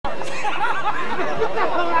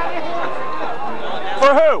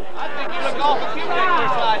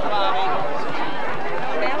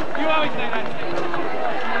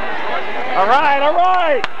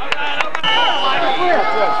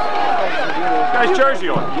Nice jersey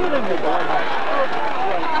on.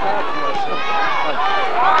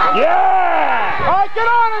 Yeah! All right, get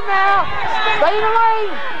on it now. Stay in the lane.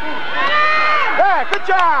 Yeah, good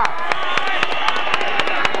job.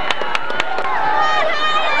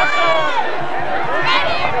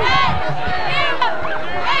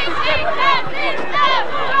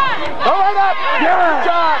 Go right up. Yeah! Good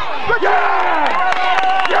job. Good job.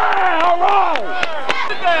 Yeah! All right!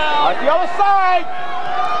 Right, the other side.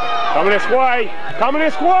 Coming this way. Coming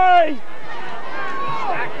this way.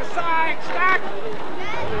 Stack the side. Stack.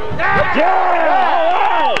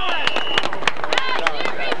 Yeah!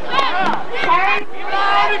 All right!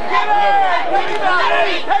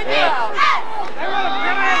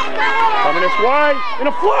 Coming this way. In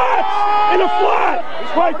the flat. In the flat.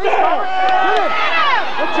 It's right there.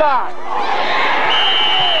 Good job.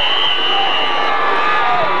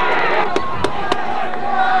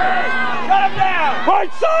 Shut him down.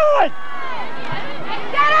 Right side.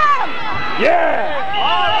 Get him. Yeah!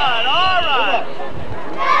 All right, all right.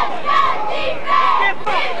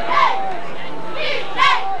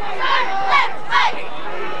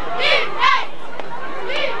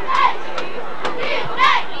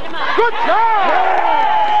 Good job.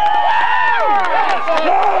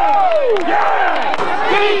 Yeah!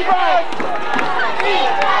 Defense.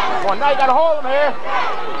 Come on, now you gotta hold him here.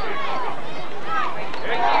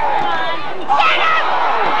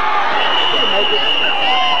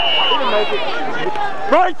 He can make it.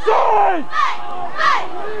 Right side!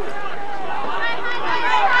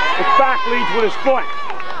 The back leads with his foot.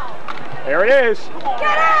 There it is. Get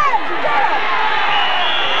him.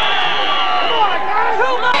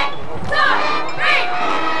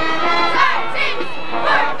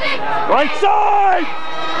 Right side!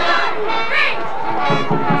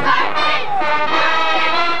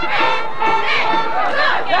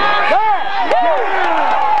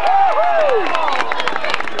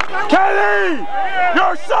 Kelly!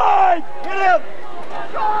 Your side! Hit him.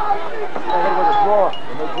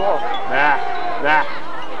 Nah.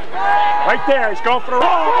 Right there, he's going for the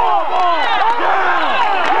ball.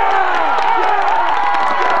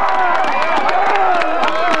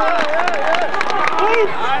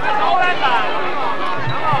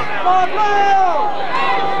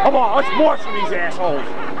 Come on, let's march for these assholes.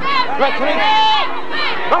 Right, Timmy.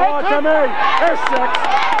 Come on, Timmy. There's 6.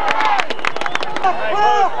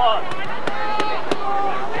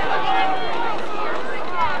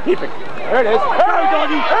 Keep it. There it is. Hey,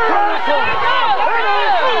 doggy.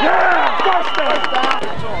 Yeah, first down.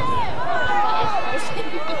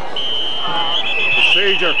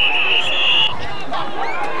 Procedure.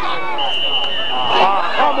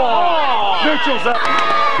 Come on. Mitchell's up.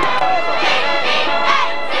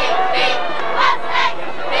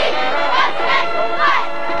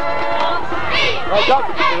 Right, Duck.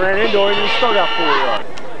 He ran into him and he still got 4 yards.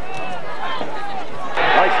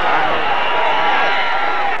 Nice tackle.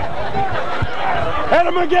 Hit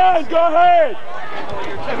him again. Go ahead.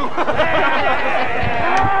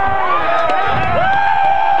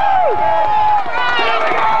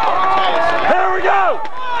 Here we go.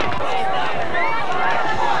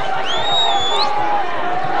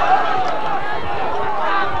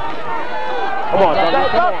 Come on, Dougie.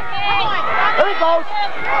 Come on. Here he goes.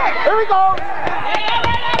 Here he goes.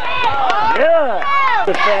 Yeah.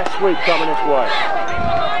 The fast sweep coming this way.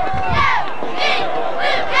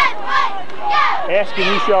 Ask and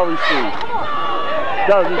you shall receive.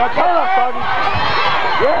 Dougie. Turn up, Dougie.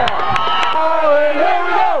 Yeah. Oh, and here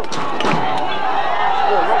we go.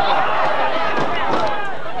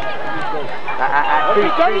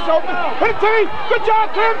 Timmy's open. Hit it, Timmy. Good job,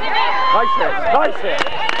 Tim. Nice hit. Nice hit.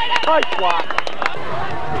 Nice block.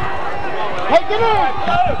 Take it in.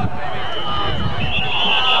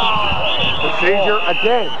 Procedure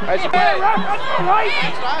again. That's right.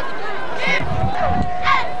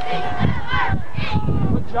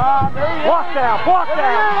 Good job. There he is. Block down. Block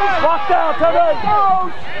down. Block down, Timmy.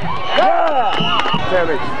 Yeah.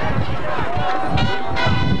 Timmy.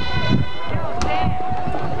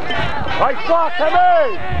 Nice block,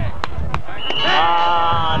 Timmy.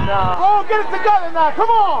 No. Oh, get it together now. Come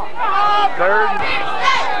on. Third.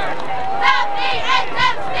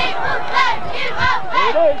 There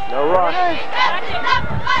it is. No rush. There it is.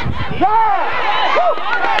 Yeah. Woo.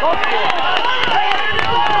 Go for it.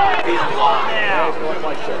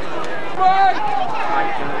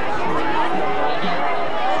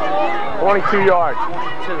 22 yards.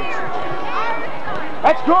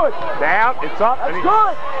 That's good. Down. It's up. That's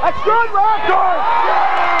good. That's good, Rob. Good.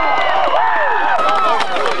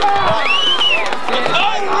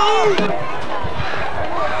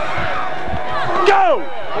 Go.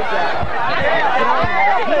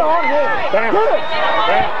 Get on him. Bam. Bam.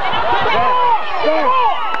 Bam. Bam.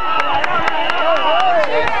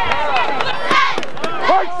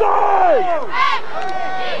 Right side!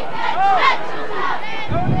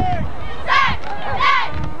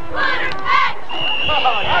 All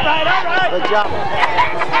right. Good job.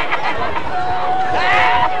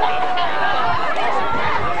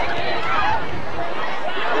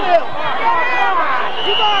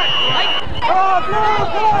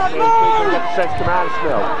 Sense come out and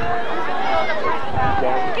smell.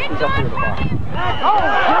 Yeah, he's up here in the box.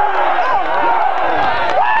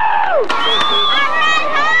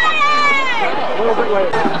 A little bit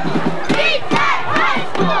later.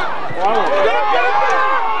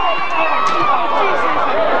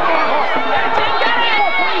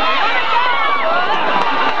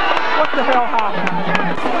 What the hell happened?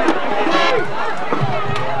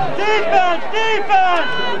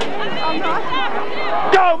 Defense!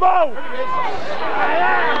 Go, Mo!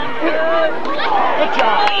 Good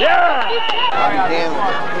job. Yeah! Damn.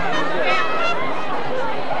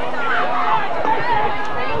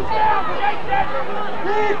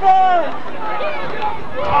 Defense!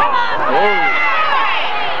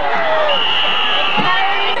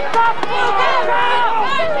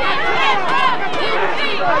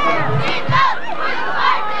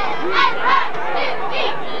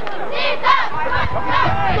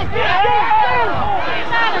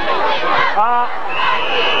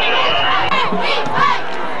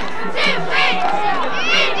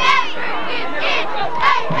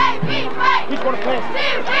 He's going to pass.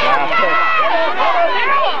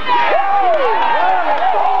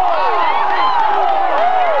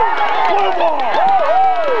 Blue ball.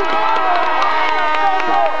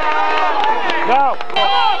 Go.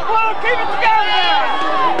 Keep it together.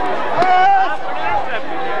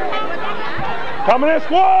 Coming this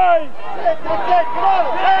way. That's it. Come on.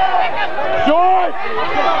 Short.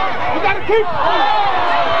 You got to keep.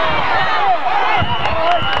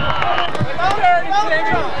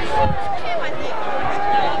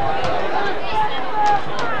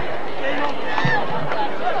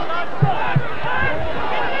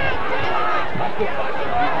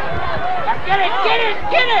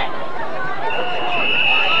 Get it!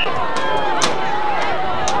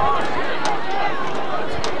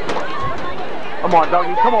 Come on,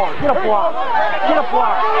 Dougie. Come on. Get a block. Get a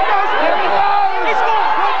block.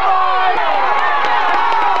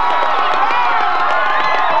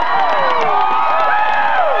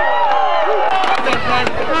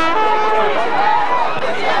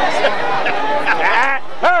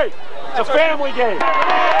 Hey, it's a family game.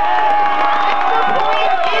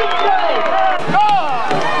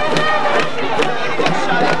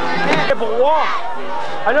 But walk.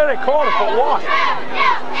 I know they called it, but walk.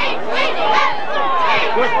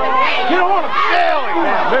 You don't want to fail it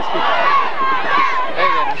now, Misty.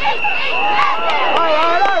 All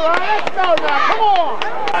right, let's go now. Come on.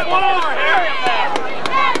 Come on.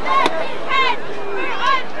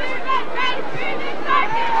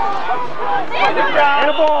 And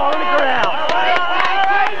the ball on the ground.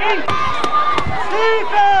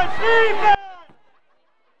 Defense! Defense!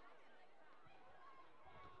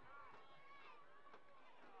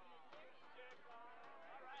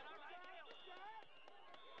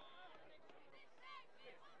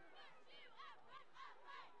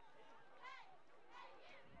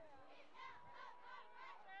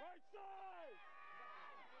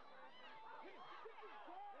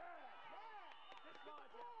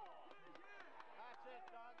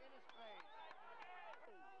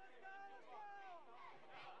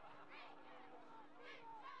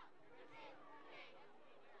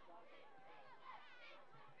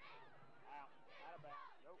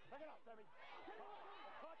 Pick it up, Timmy.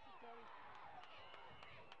 Touch it, Timmy.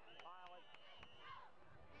 Highland.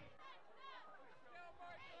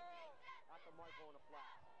 At the Michael on the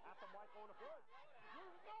flat. At the Michael on the flat. Here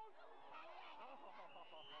we go.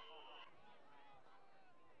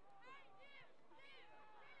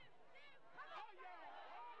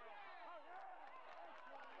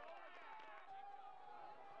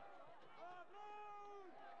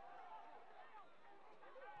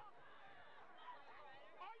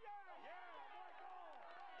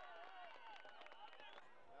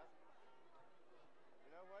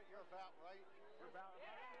 You're about right. You're about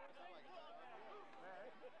right. A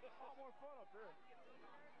lot more fun up here.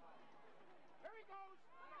 Here he goes.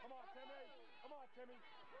 Come on, Timmy. Come on, Timmy.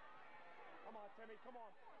 Come on, Timmy. Come on.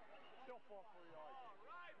 Still 4 for yards. All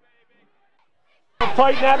right, baby.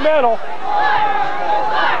 Tighten that middle.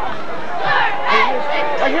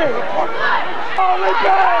 Right here. Holy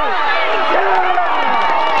bang! Yeah!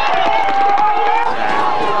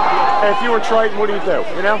 Hey, if you were Triton, what do?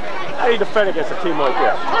 You know? How do you defend against a team like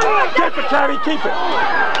this? Keep it, Kenny, keep it.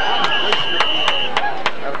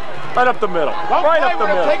 Right up the middle. Right up the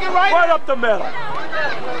middle. Right up the middle.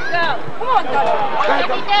 Come on,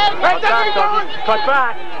 Cut back. Cut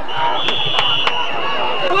back.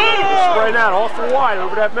 Spray down awful wide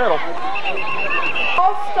over that middle.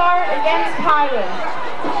 All start against Highland.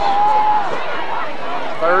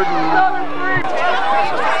 Third and...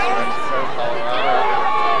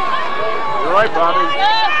 You're right, Bobby.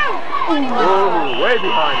 Ooh, way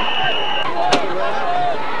behind him.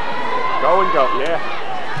 Go and go, yeah.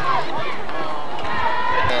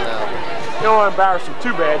 You don't want to embarrass him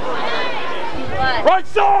too bad. Right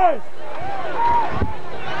side!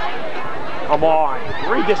 Come on,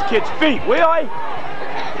 read this kid's feet, will I?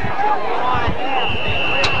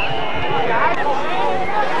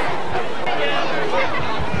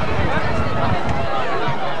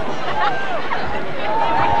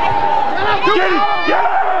 Get him!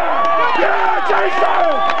 Yeah! Yeah,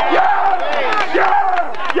 Jason! Yeah!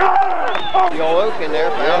 Yeah! Yeah! Oh. The old oak in there,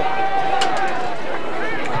 pal.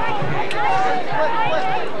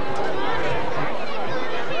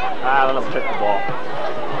 Let him kick the ball.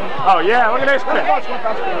 Oh yeah, look at this kick.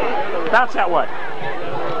 Bounce that way.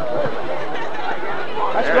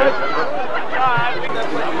 That's good.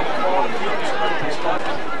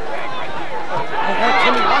 Hey,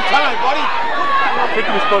 Timmy, one time, buddy. I think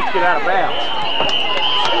he was supposed to get out of bounds.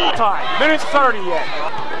 Time. Minute 30 yet.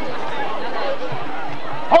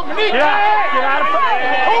 Hold the knee. Get out of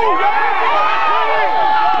bounds. Oh, yeah.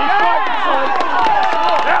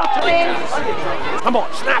 Now, Timmy. Come on,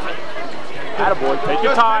 snap it. Attaboy, take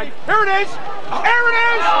your time. Here it is! Here it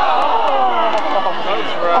is! Oh!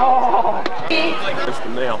 That's the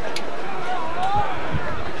nail.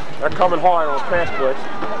 They're coming hard on pass blitz.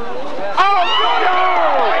 Oh, no!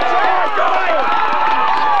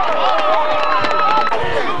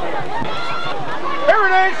 Here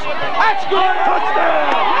it is! That's good!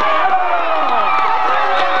 Touchdown!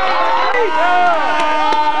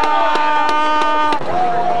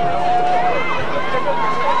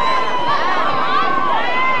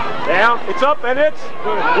 Down, it's up, and it's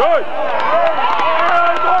good. And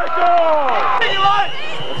Michael!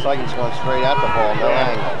 Looks like he's going straight at the ball, no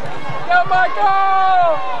angle. Go,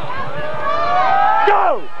 Michael!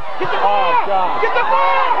 Go! Get the ball! Oh, God. Get the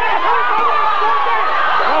ball!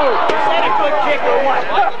 Go! Is that a good kick or what?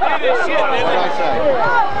 Do this shit, What did I say?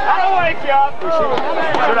 That'll wake you up.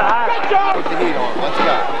 Should have had it. Good job! Put the heat on. Let's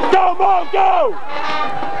go. Go, Mo, go!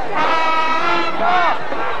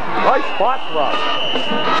 Nice spot for us.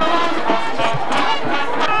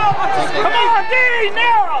 Come on, D!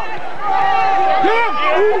 Narrow!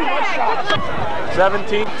 Get him!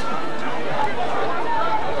 17.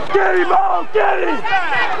 Get him, Mo! Get him!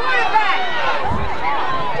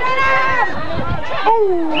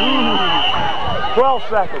 Ooh. 12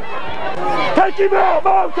 seconds. Take him out,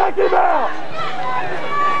 Mo! Take him out!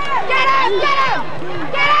 Get him! Get him!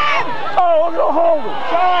 Get him! Oh, I'm gonna hold him.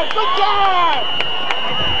 Good job!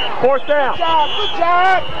 Fourth down. Good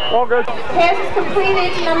job! All good. Pass is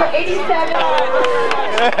completed to number 87.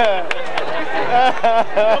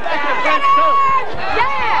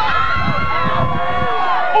 Yeah!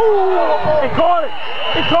 Ooh! He caught it!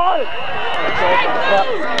 He caught it!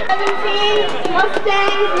 17,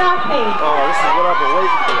 Mustangs, nothing. Oh, this is what I've been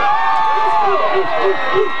waiting for.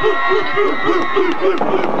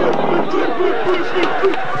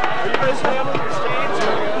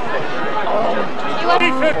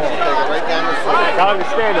 Right down the field. I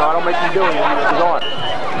understand though, I don't make you do anything with his arm.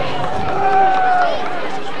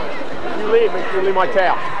 You leave, make sure you leave my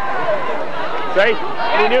tail. See?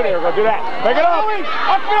 You knew they were going to do that. Pick it up!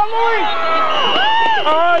 Upfield, Louis!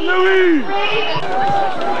 All right, Louis!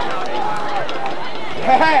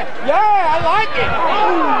 Yeah, I like it!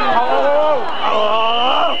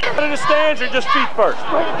 Out of the stands or just feet first?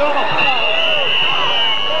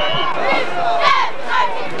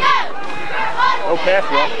 No pass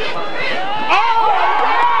rush.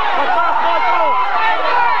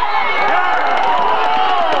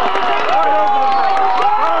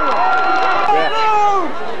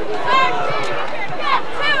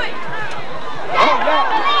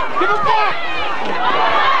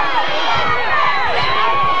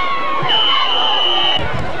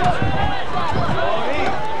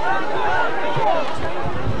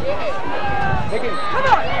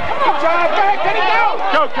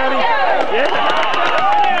 Go, Kenny. Yeah.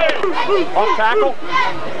 Off tackle.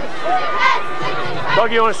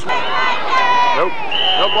 Buggy on his. Nope.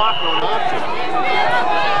 No blocking on the option.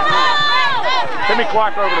 Timmy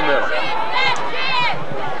Clark over the middle.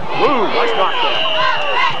 Ooh, nice knockdown.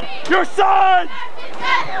 Your son!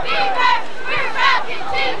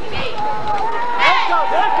 Nice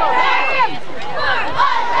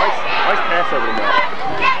pass over the middle.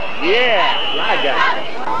 Yeah, I got it.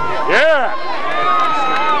 Yeah.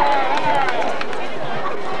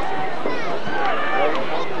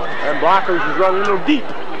 And Blockers is running a little deep.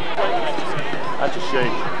 That's a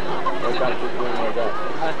shame. Wake out a big game like that.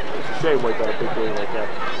 It's a shame wake out a big game like that.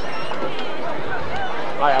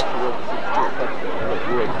 I actually wrote the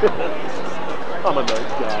 62 touchdown. I'm a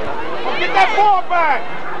nice guy. Get that ball back!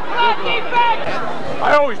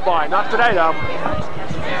 I always buy, not today though.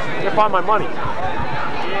 Can't find my money.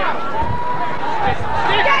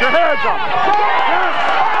 Your hands up! Yes!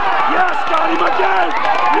 Yes, got him again!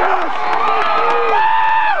 Yes!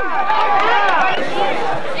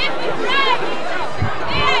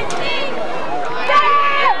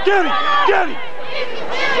 Get him! Get him!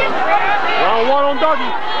 Round one on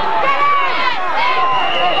Dougie.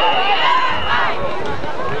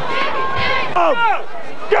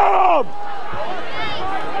 Get him!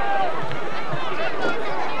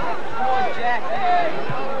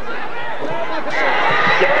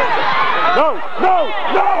 No! No!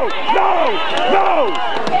 No! No! No!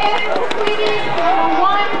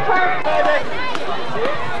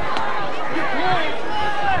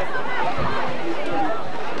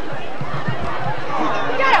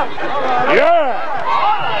 Yeah!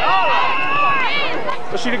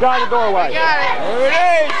 Let's see the guy in the doorway. Got it. There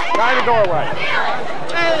it is. Guy in the doorway.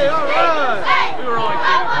 Hey, all right. We were only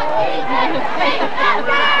kidding.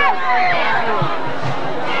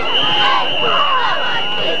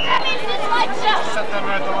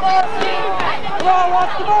 Come on,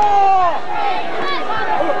 watch the ball!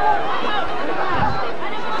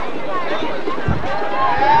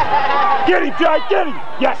 Get him, Jay, get him!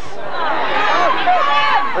 Yes!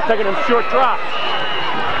 We're taking them short drops.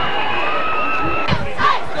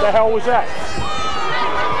 What the hell was that?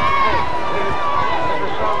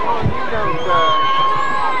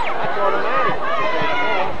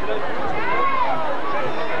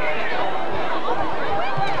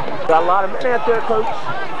 Got a lot of men out there, Coach.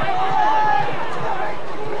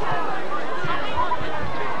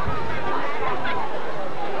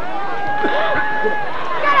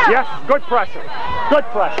 Yes, good pressure. Good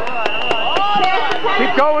pressure.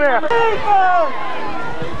 Keep going there.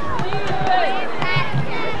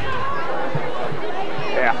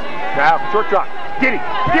 Yeah. Now, short drop. Get him.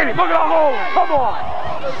 Get him. Look at the hole. Come on.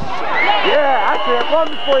 Yeah, that's it. Run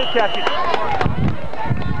before you catch it.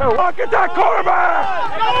 Oh, look at that quarterback.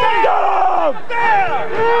 Get him.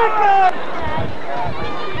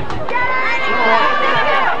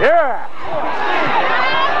 Yeah.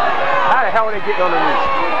 How the hell are they getting underneath?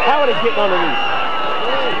 How are they getting underneath?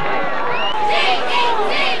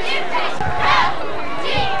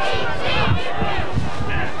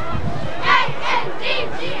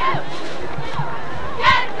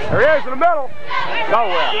 There he is in the middle.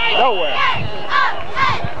 Nowhere. Nowhere.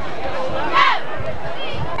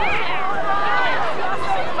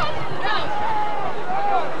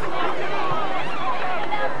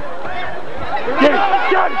 Get him!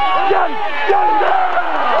 Get him! Get him! Get him!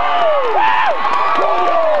 Go!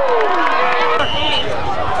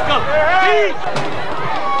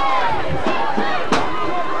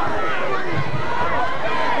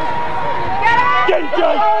 Get him,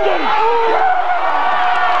 Jay! Get him!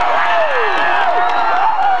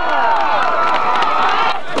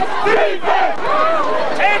 Defense!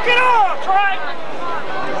 Take it off, Triton!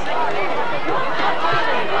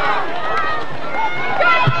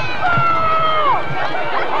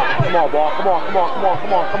 Come on, ball. Come on, come on, come on,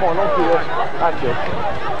 come on, come on. Don't do this. That's it.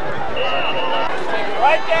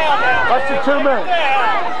 Right down now. Less than 2 minutes.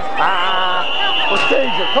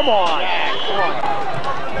 Procedure. Come on. Come on.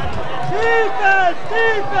 Defense!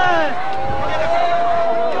 Defense!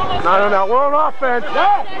 No, no, no. We're on offense.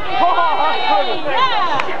 Yeah. Come on.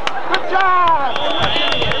 Good job.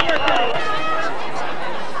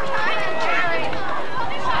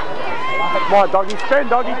 Come on, doggy. Spin,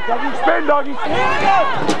 doggy. Spin, doggy.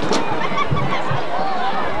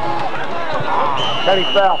 Kenny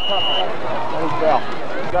fell. Kenny fell.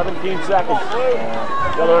 17 seconds.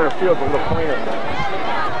 The other in the field, but a little cleaner.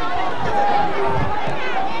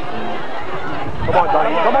 Come on,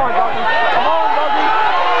 doggy. Come on, doggy. Come on, doggy.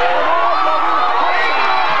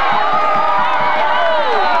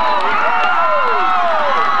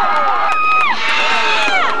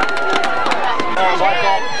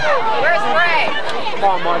 Where's Ray? Come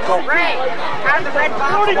on, Michael. Ray, how's the red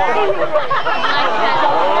box?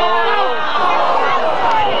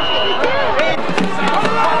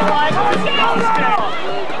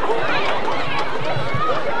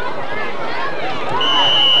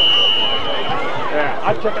 Yeah,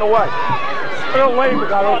 I took it away. real lane we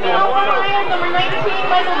got open. Number 19,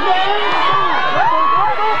 Michael Jones.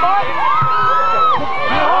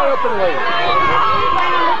 Right open lane.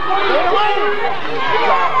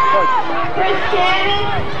 Chris Cannon.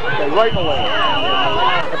 Okay, right in the lane.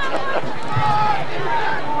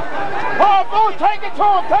 Oh, take it to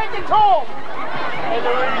him, take it to him.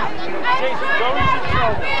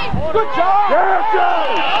 Good job. Yeah,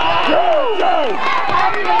 Joe. Joe.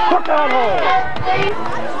 Hook on home.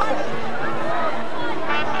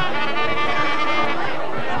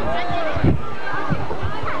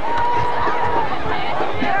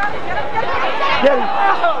 Get him.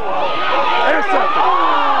 Intercepted.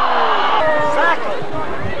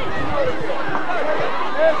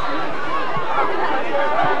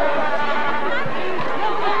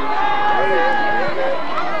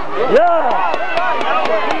 Yeah.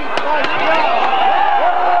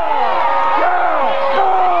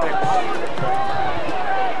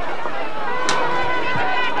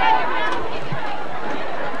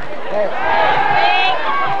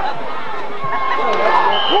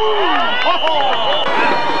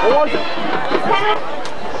 What was it?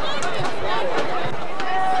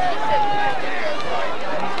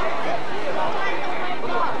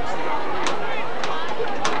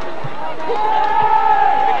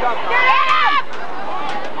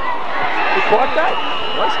 You caught that?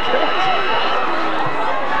 Nice catch.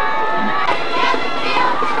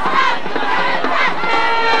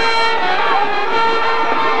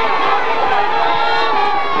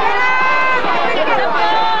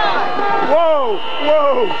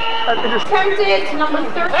 Attempted number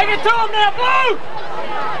 30. Take it to him now, Blue!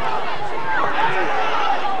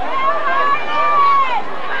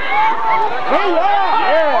 Hey,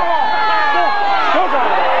 yeah! Still got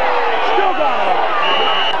it. Still got it.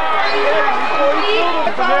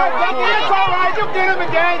 It's all right, you'll get him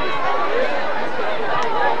again.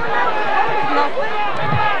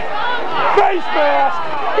 Face mask!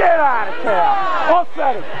 Get out of town!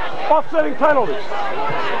 Offsetting! Offsetting penalties.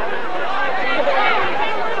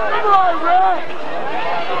 Come on, Red!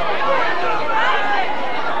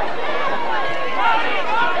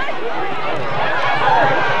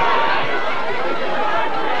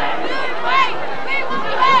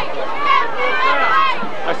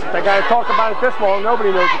 I gotta talk about it this long,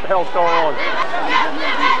 nobody knows what the hell's going on.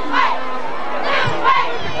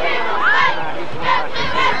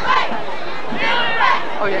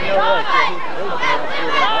 Oh, yeah, no way.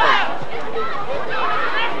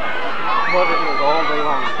 Well, it was all day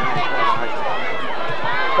long.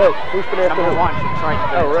 Hey, who's been after him? Number 1, Triton.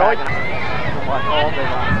 Oh, really? Watch all day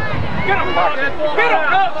long. Get him, get him,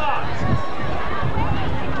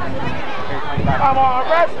 Come on,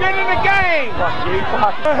 Reds, get in the game!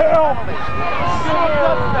 What the hell?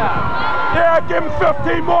 Yeah, give him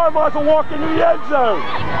 15 more, might as well walk into the end zone.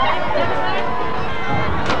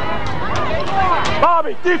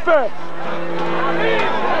 Bobby, defense!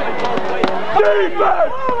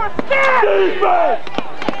 Defense! Defense!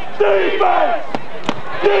 Defense!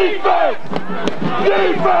 Defense!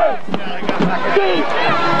 Defense! Defense!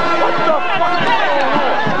 What the fuck is going on?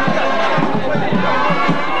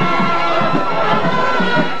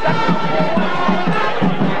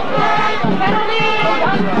 Penalty,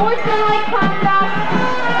 unsportsmanlike conduct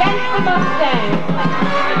against the Mustangs.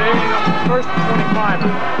 First 25.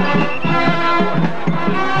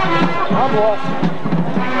 I'm lost.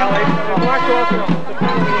 Well, they marked off the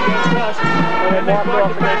penalty against us. And they marked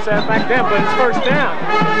off against that back then, but it's first down.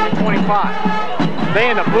 25. They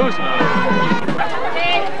end up losing.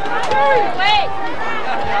 Wait.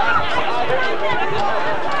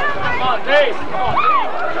 Come on, Dave. Come on.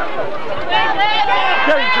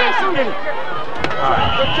 Get him, Jason, get him. All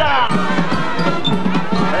right. Good job.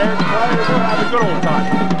 And players will have a good old time.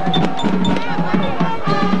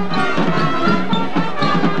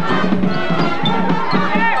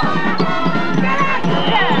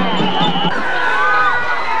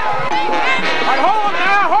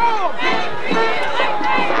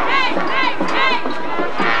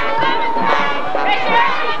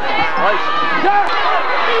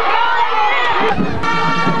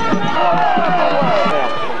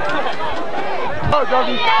 Go,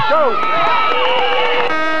 Dougie, go!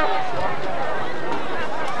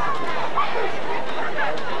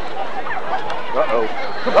 Uh-oh.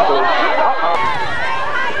 Uh-oh. Uh-oh.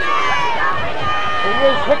 He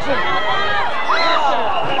is fixing.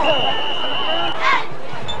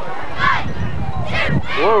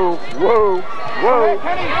 Whoa, whoa, whoa.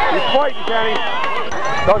 He's fighting, Kenny.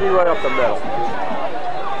 Dougie right up the middle.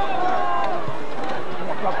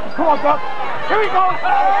 Come on, Doug. Here we go.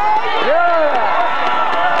 Yeah.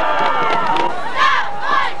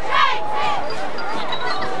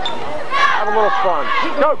 Have a little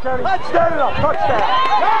Go, Kenny. Stand it up. Touchdown.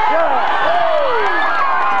 Yeah.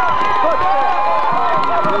 Touchdown.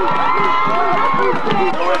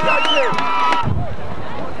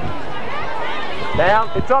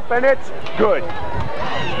 Down. It's up and it's good. Left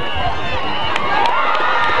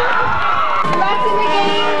in the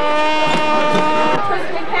game,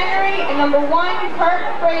 Triton and number 1, Kurt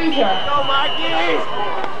Frazier. Go, Mikey.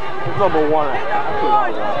 It's number 1.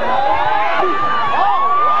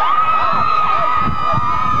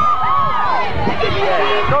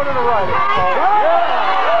 Yeah, go to the right. Yeah.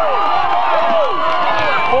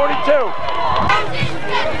 42.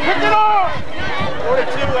 Pick it off.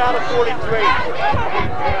 42 out of 43.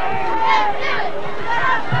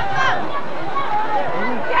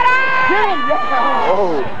 Get him!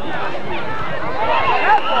 Oh.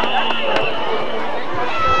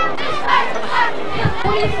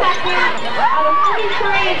 22nd out of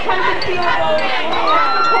 43 attempted field goals,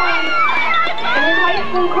 half a point in his high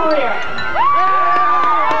school career.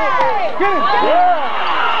 Get it! Yeah!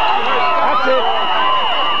 That's it.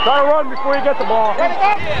 Try to run before you get the ball. Put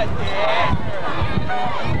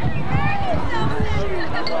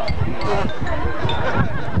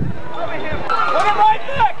him right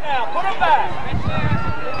back now. Put him back.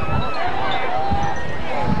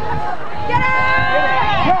 Get him!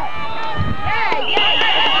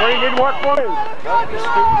 Free didn't work for me.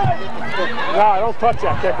 No, don't touch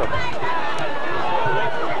that kicker.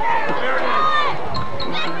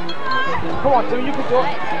 Come on, Timmy, you can do it.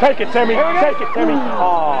 Take it, Timmy. Take it, Timmy.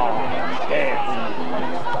 Oh, damn.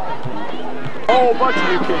 Whole bunch of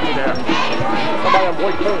you kids in there. Somebody on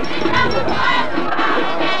Boyd Coon.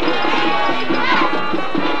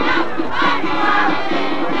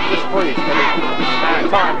 Just freeze, Timmy.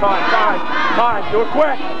 Time. Do it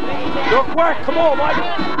quick. Come on, Mike.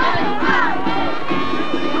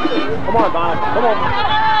 Come on, Donald.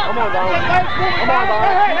 Come on, Donald. Keep going,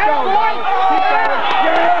 Donald. Keep going.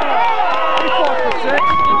 Yeah! He fought for 6.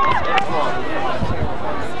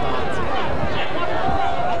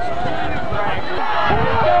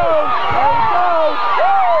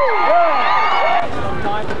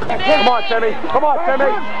 Come on, Timmy. Come on,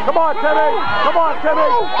 Timmy.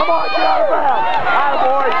 Get out of bounds.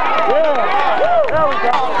 Attaboy. Yeah. There we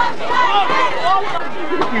go.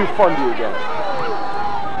 You fun to you again.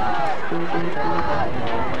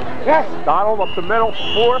 Yes. Donald up the middle.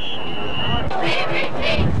 4.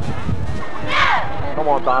 Come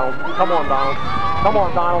on, Donald. Come on,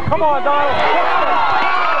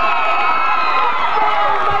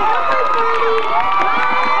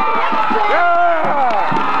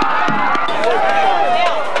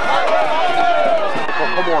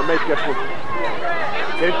 make this one.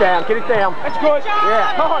 Get it down. That's good.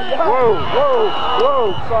 Yeah. Come on,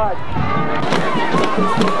 whoa, side.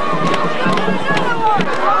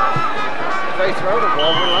 If they throw the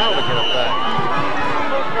ball, we're allowed to get it back.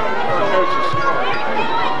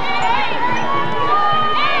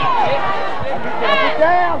 Get it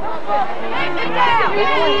down.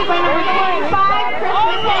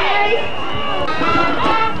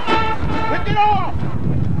 Pick it off.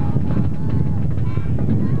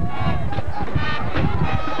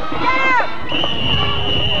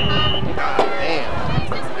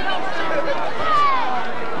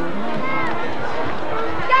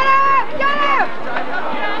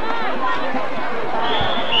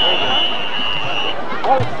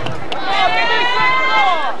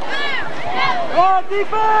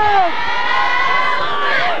 Defense!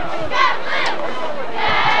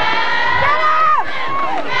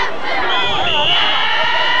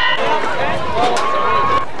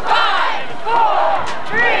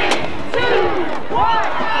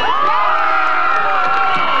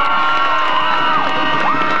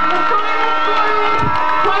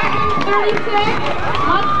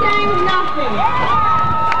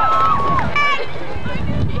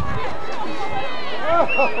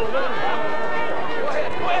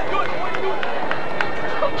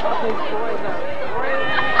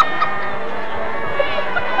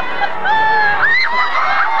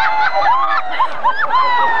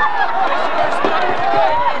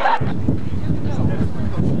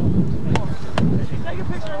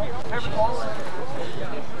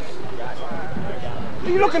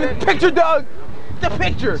 You looking at the picture, Doug? The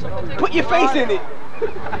picture. Put your face in it.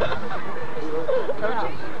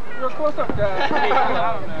 You're a close-up guy.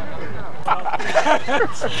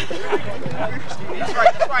 He's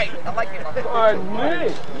right. I like it. Oh,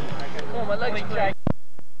 me. Oh, my legs are